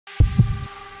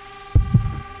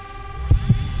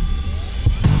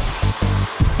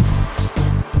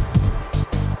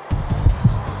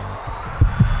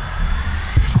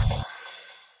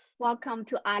Welcome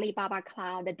to Alibaba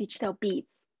Cloud Digital Beats.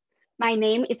 My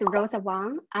name is Rosa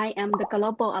Wang. I am the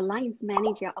Global Alliance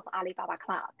Manager of Alibaba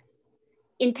Cloud.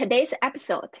 In today's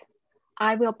episode,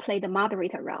 I will play the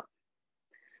moderator role.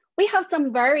 We have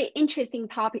some very interesting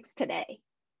topics today.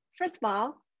 First of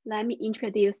all, let me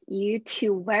introduce you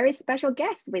to very special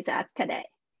guests with us today.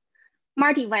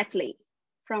 Marty Wesley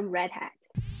from Red Hat.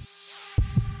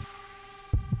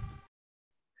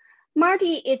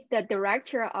 Marty is the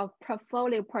Director of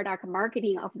Portfolio Product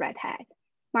Marketing of Red Hat.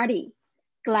 Marty,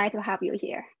 glad to have you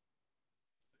here.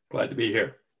 Glad to be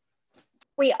here.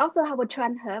 We also have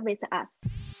Chuan He with us.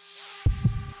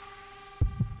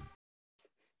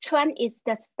 Chuan is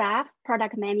the Staff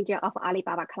Product Manager of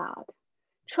Alibaba Cloud.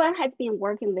 Chuan has been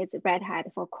working with Red Hat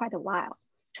for quite a while.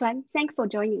 Chuan, thanks for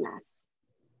joining us.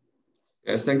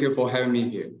 Yes, thank you for having me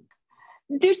here.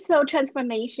 Digital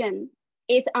transformation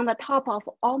is on the top of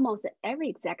almost every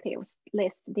executive's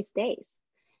list these days.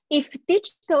 If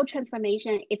digital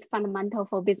transformation is fundamental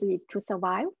for business to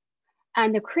survive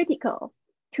and critical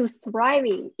to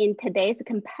thriving in today's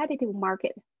competitive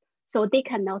market, so they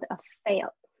cannot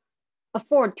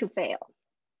afford to fail.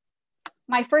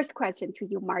 My first question to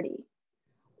you, Marty,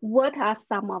 what are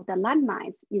some of the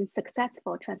landmines in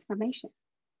successful transformation?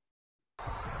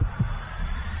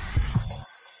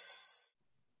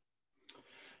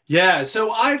 Yeah,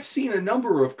 so I've seen a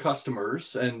number of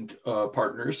customers and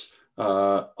partners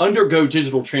undergo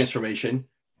digital transformation,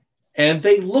 and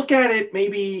they look at it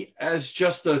maybe as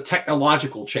just a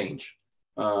technological change.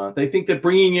 They think that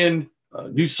bringing in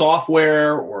new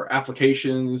software or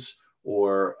applications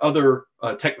or other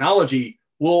technology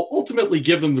will ultimately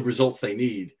give them the results they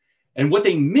need. And what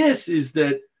they miss is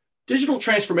that digital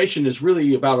transformation is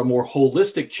really about a more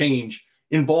holistic change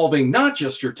involving not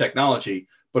just your technology,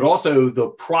 but also the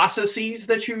processes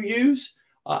that you use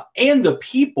and the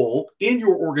people in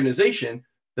your organization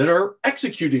that are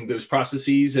executing those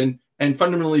processes and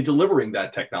fundamentally delivering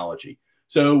that technology.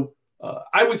 So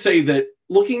I would say that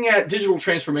looking at digital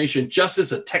transformation just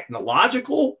as a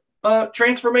technological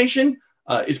transformation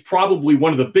is probably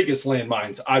one of the biggest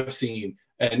landmines I've seen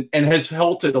and has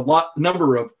halted a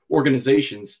number of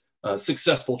organizations'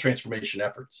 successful transformation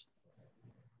efforts.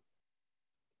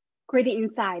 Great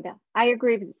insight. I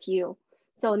agree with you.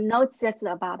 So not just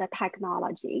about the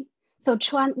technology. So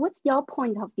Chuan, what's your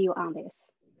point of view on this?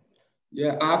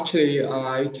 Yeah, actually,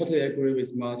 I totally agree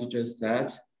with Marty just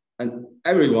said. And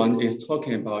everyone is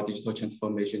talking about digital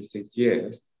transformation since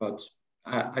years, but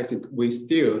I think we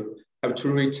still have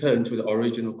to return to the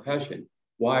original question.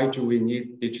 Why do we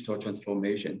need digital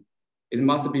transformation? It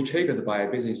must be triggered by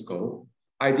a business goal.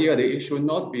 Ideally, it should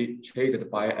not be triggered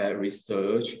by a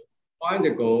research. Find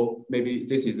the goal, maybe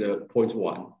this is point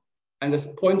one. And the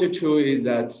point two is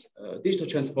that digital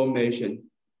transformation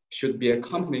should be a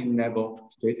company level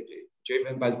strategy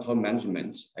driven by the top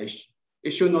management. It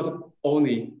should not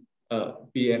only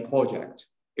be a project.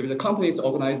 If the company's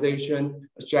organization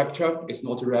structure is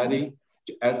not ready,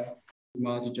 as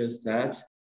Marty just said,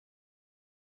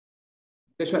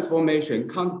 the transformation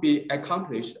can't be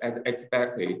accomplished as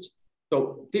expected.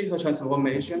 So digital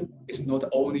transformation is not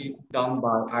only done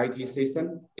by IT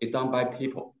system, it's done by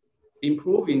people.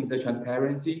 Improving the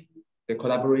transparency, the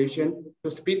collaboration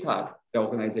to speed up the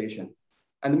organization.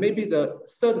 And maybe the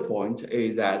third point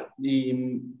is that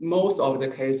in most of the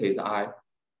cases I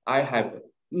have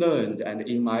learned and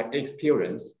in my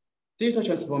experience, digital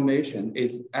transformation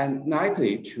is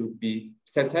unlikely to be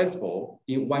successful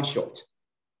in one shot.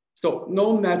 So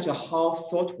no matter how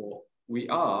thoughtful we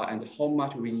are and how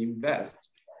much we invest,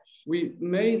 we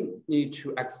may need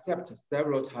to accept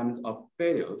several times of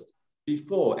failures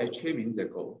before achieving the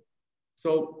goal.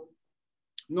 So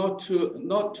not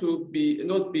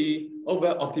be over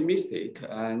optimistic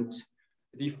and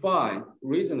define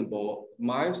reasonable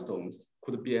milestones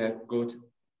could be a good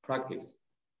practice.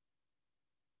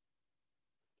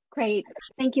 Great,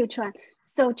 thank you, Chuan.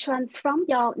 So Chuan, from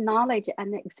your knowledge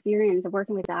and experience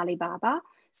working with Alibaba,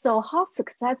 so how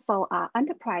successful are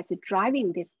enterprises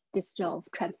driving this digital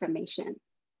transformation?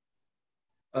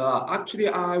 Actually,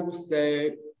 I would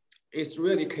say it's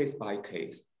really case by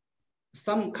case.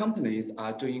 Some companies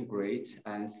are doing great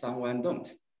and some don't.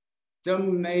 There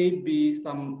may be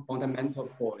some fundamental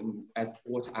point as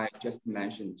what I just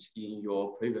mentioned in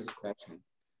your previous question.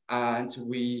 And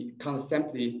we can't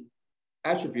simply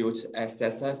attribute a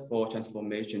successful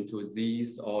transformation to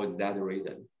this or that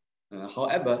reason.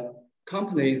 However,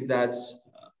 companies that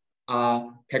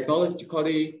are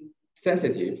technologically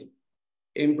sensitive,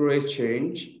 embrace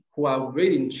change, who are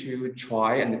willing to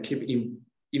try and keep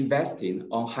investing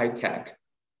on high tech,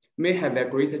 may have a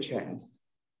greater chance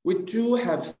We do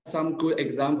have some good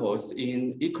examples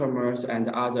in e-commerce and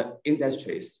other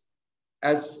industries.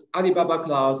 As Alibaba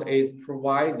Cloud is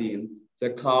providing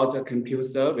the cloud compute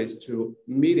service to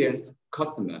millions of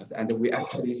customers, and we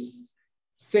actually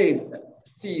see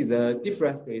the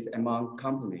differences among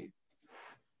companies.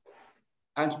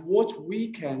 And what we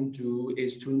can do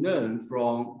is to learn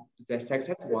from the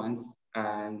success ones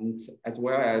and as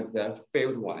well as the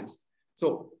failed ones.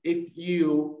 So if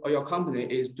you or your company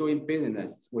is doing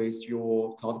business with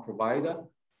your cloud provider,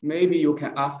 maybe you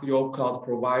can ask your cloud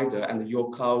provider and your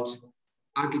cloud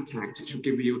architect to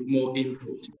give you more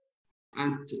input.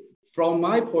 And from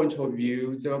my point of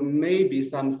view, there may be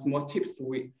some small tips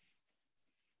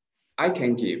I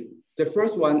can give. The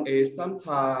first one is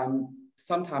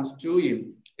sometimes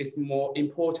doing is more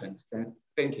important than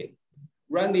thinking.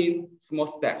 Running small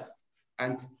steps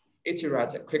and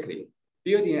iterate quickly.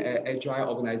 Building an agile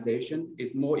organization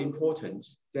is more important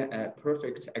than a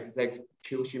perfect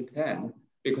execution plan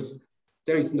because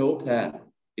there is no plan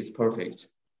is perfect.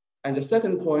 And the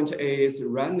second point is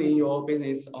running your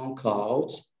business on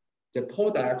cloud. The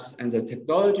products and the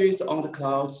technologies on the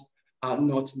cloud are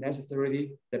not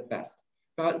necessarily the best,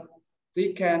 but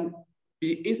they can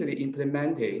be easily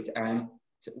implemented and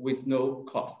with no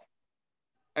cost.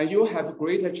 And you have a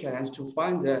greater chance to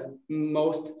find the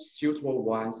most suitable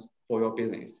ones for your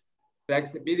business.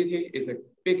 Flexibility is the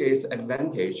biggest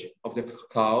advantage of the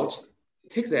cloud.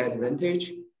 Take the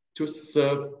advantage to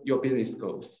serve your business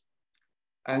goals.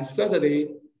 And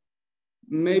thirdly,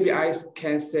 maybe I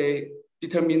can say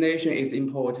determination is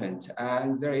important.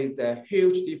 And there is a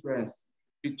huge difference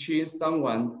between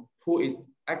someone who is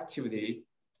actively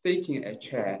seeking a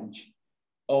change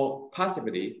or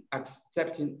passively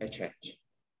accepting a change.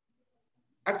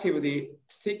 Actively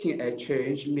seeking a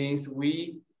change means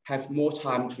we have more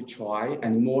time to try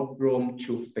and more room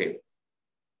to fail.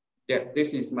 Yeah,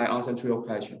 this is my answer to your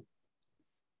question.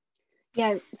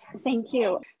 Yeah, thank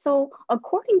you. So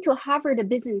according to Harvard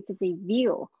Business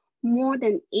Review, more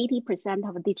than 80%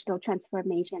 of digital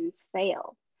transformations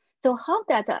fail. So how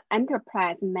does an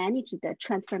enterprise manage the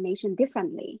transformation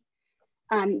differently?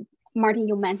 Martin,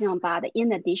 you mentioned about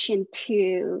in addition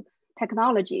to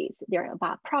technologies, there are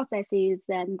about processes,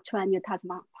 and Chuan, you touched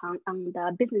on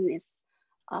the business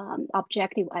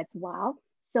objective as well.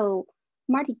 So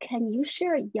Marty, can you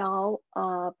share your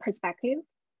perspective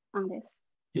on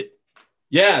this?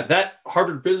 Yeah, that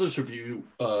Harvard Business Review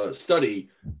study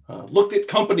looked at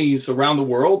companies around the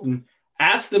world and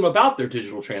asked them about their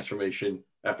digital transformation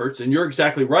efforts. And you're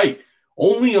exactly right.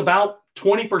 Only about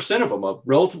 20% of them, a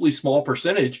relatively small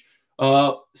percentage,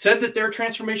 said that their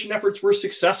transformation efforts were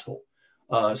successful.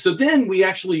 So then we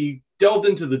actually delved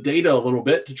into the data a little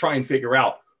bit to try and figure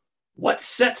out what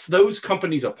sets those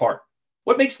companies apart.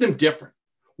 What makes them different?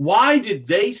 Why did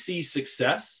they see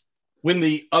success when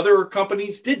the other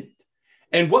companies didn't?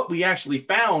 And what we actually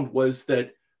found was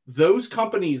that those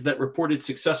companies that reported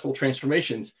successful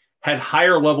transformations had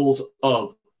higher levels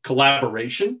of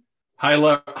collaboration, higher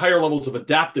levels of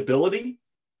adaptability.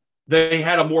 They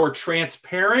had a more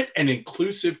transparent and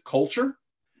inclusive culture.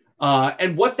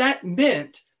 And what that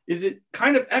meant is it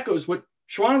kind of echoes what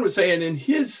Chuan was saying in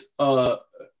his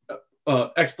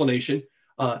explanation,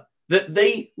 that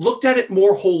they looked at it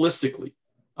more holistically,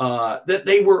 that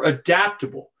they were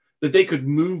adaptable, that they could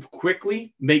move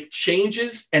quickly, make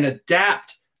changes, and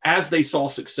adapt as they saw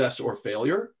success or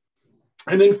failure.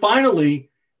 And then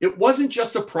finally, it wasn't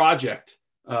just a project.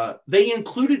 They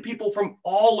included people from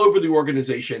all over the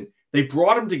organization. They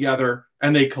brought them together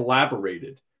and they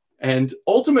collaborated. And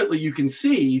ultimately, you can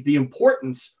see the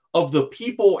importance of the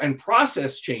people and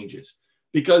process changes,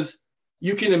 because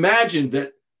you can imagine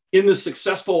that in the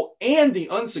successful and the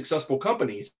unsuccessful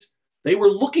companies, they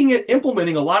were looking at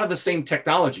implementing a lot of the same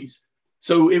technologies.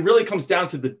 So it really comes down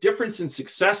to the difference in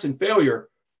success and failure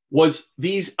was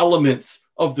these elements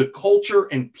of the culture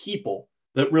and people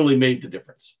that really made the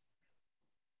difference.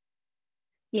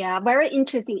 Yeah, very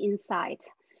interesting insight.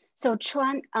 So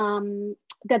Chuan,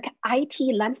 the IT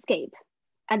landscape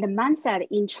and the mindset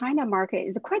in China market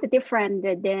is quite different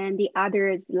than the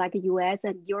others like US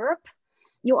and Europe.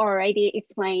 You already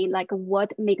explained like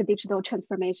what make digital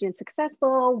transformation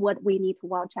successful, what we need to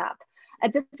watch out. I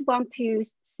just want to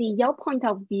see your point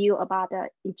of view about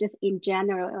just in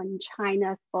general in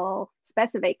China for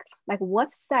specific, like what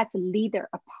sets leader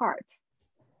apart?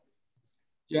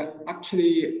 Yeah,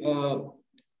 actually,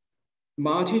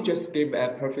 Marty just gave a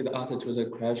perfect answer to the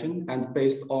question, and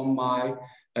based on my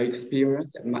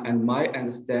experience and my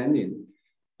understanding,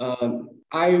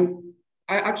 I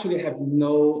actually have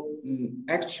no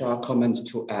extra comment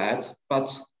to add, but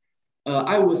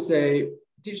I would say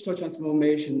digital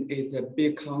transformation is a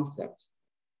big concept.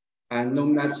 And no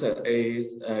matter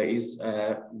is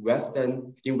in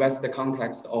Western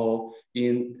context or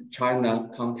in China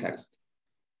context,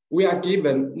 we are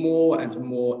given more and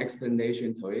more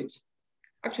explanation to it.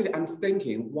 Actually, I'm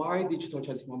thinking why digital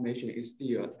transformation is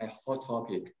still a hot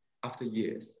topic after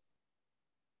years.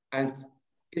 And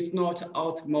it's not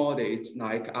outmoded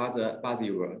like other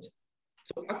buzzwords.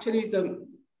 So actually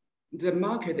the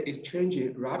market is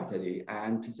changing rapidly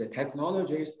and the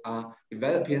technologies are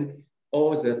developing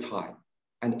all the time.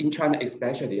 And in China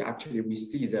especially, actually we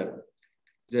see the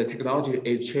technology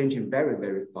is changing very,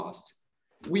 very fast.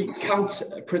 We can't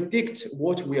predict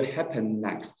what will happen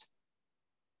next.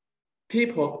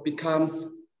 People becomes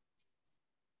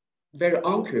very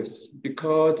anxious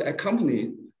because a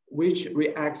company which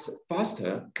reacts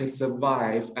faster can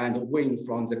survive and win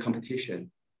from the competition.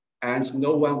 And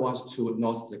no one wants to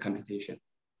lose the competition.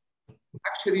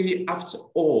 Actually, after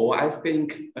all, I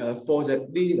think for the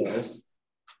leaders,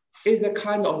 it's a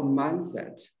kind of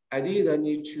mindset. A leader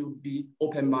needs to be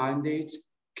open-minded,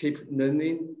 keep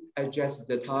learning, adjust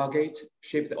the target,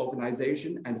 shape the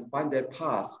organization, and find a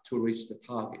path to reach the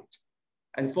target.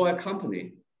 And for a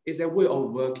company, it's a way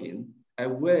of working, a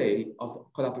way of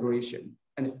collaboration,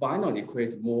 and finally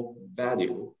create more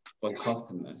value for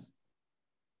customers.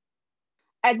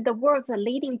 As the world's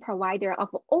leading provider of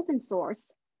open source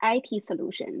IT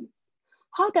solutions,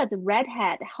 how does Red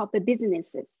Hat help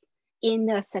businesses in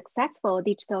a successful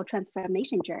digital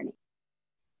transformation journey?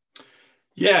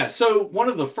 Yeah, so one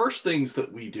of the first things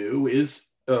that we do is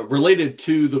related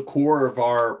to the core of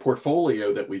our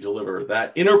portfolio that we deliver,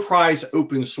 that enterprise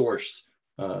open source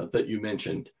that you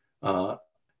mentioned.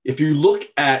 If you look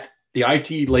at the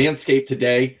IT landscape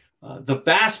today, the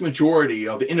vast majority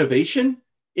of innovation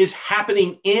is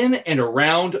happening in and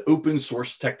around open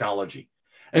source technology.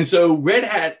 And so Red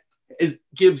Hat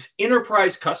gives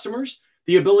enterprise customers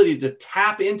the ability to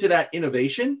tap into that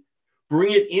innovation,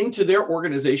 bring it into their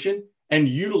organization, and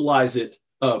utilize it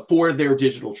for their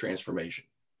digital transformation.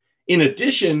 In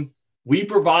addition, we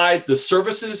provide the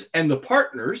services and the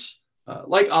partners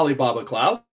like Alibaba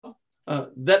Cloud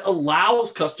that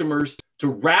allows customers to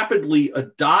rapidly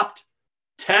adopt,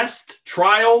 test,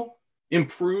 trial,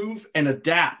 improve, and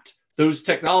adapt those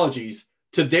technologies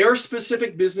to their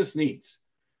specific business needs.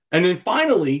 And then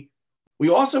finally, we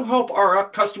also help our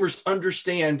customers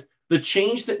understand the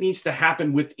change that needs to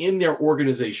happen within their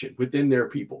organization, within their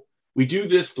people. We do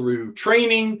this through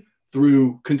training,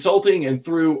 through consulting, and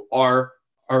through our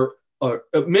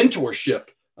mentorship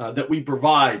that we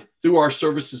provide through our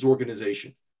services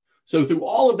organization. So through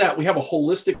all of that, we have a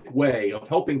holistic way of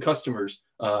helping customers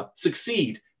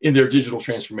succeed in their digital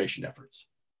transformation efforts.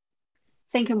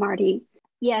 Thank you, Marty.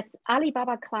 Yes,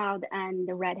 Alibaba Cloud and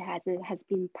Red Hat has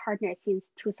been partners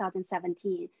since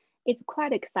 2017. It's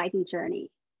quite an exciting journey.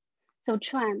 So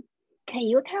Chuan, can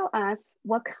you tell us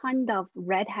what kind of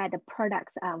Red Hat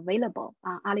products are available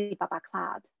on Alibaba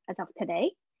Cloud as of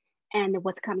today and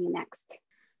what's coming next?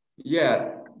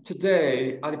 Yeah,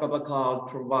 today Alibaba Cloud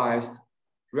provides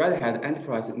Red Hat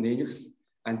Enterprise Linux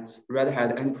and Red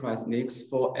Hat Enterprise Linux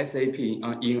for SAP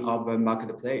in our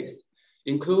marketplace,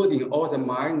 including all the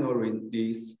minor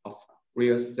releases of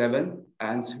RHEL 7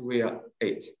 and RHEL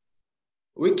 8.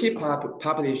 We keep up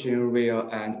publishing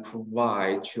RHEL and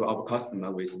provide to our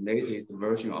customer with latest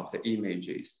version of the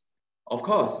images. Of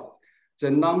course,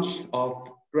 the launch of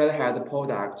Red Hat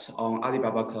product on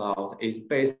Alibaba Cloud is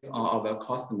based on our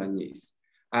customer needs.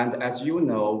 And as you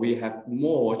know, we have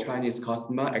more Chinese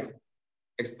customers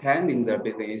extending their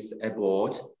business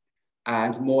abroad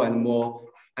and more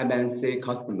MNC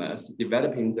customers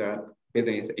developing their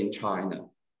business in China.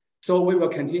 So we will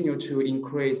continue to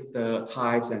increase the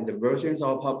types and the versions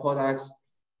of our products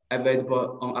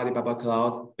available on Alibaba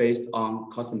Cloud based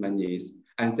on customer needs.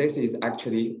 And this is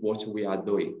actually what we are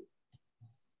doing.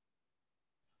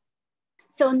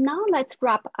 So now let's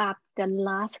wrap up the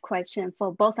last question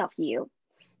for both of you.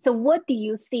 So what do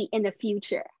you see in the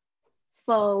future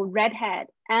for Red Hat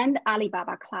and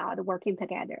Alibaba Cloud working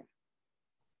together?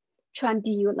 Chuan,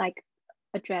 do you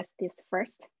address this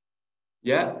first?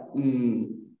 Yeah,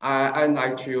 I'd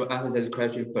like to answer this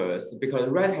question first because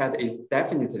Red Hat is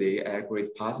definitely a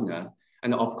great partner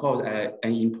and of course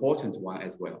an important one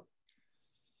as well.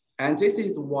 And this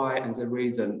is why and the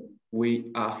reason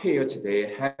we are here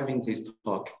today having this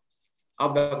talk.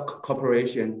 Our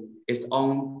cooperation is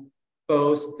on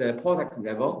both the product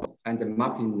level and the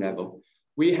marketing level.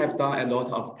 We have done a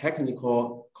lot of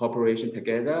technical cooperation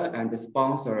together and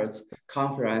sponsored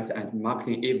conference and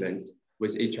marketing events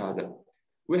with each other.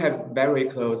 We have very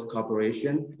close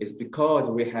cooperation. It's because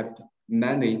we have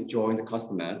many joint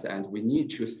customers, and we need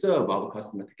to serve our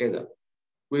customer together.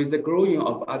 With the growing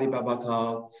of Alibaba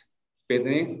Cloud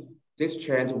business, this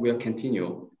trend will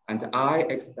continue, and I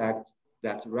expect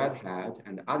that Red Hat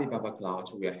and Alibaba Cloud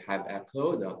will have a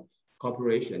closer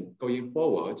cooperation going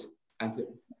forward, and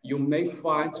you may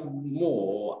find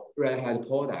more Red Hat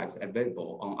products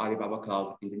available on Alibaba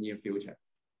Cloud in the near future.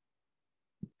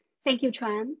 Thank you,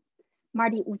 Chuan.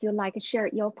 Marty, would you like to share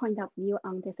your point of view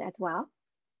on this as well?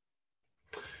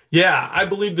 Yeah, I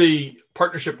believe the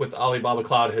partnership with Alibaba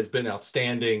Cloud has been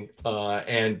outstanding,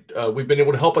 and we've been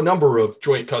able to help a number of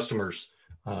joint customers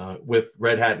with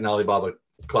Red Hat and Alibaba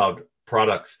Cloud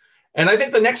products. And I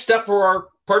think the next step for our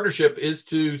partnership is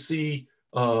to see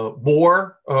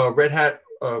more Red Hat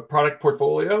product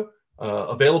portfolio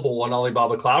available on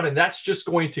Alibaba Cloud, and that's just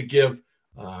going to give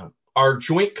our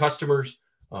joint customers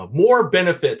more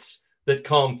benefits that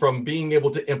come from being able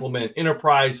to implement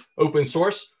enterprise open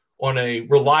source on a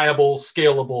reliable,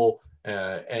 scalable,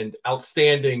 and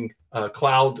outstanding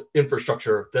cloud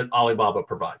infrastructure that Alibaba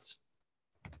provides.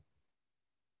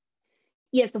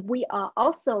 Yes, we are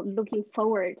also looking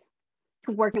forward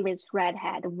to working with Red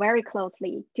Hat very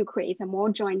closely to create a more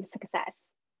joint success.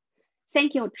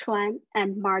 Thank you, Chuan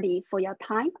and Marty, for your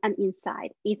time and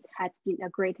insight. It has been a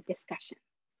great discussion.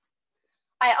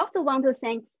 I also want to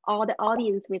thank all the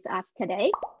audience with us today.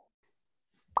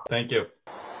 Thank you.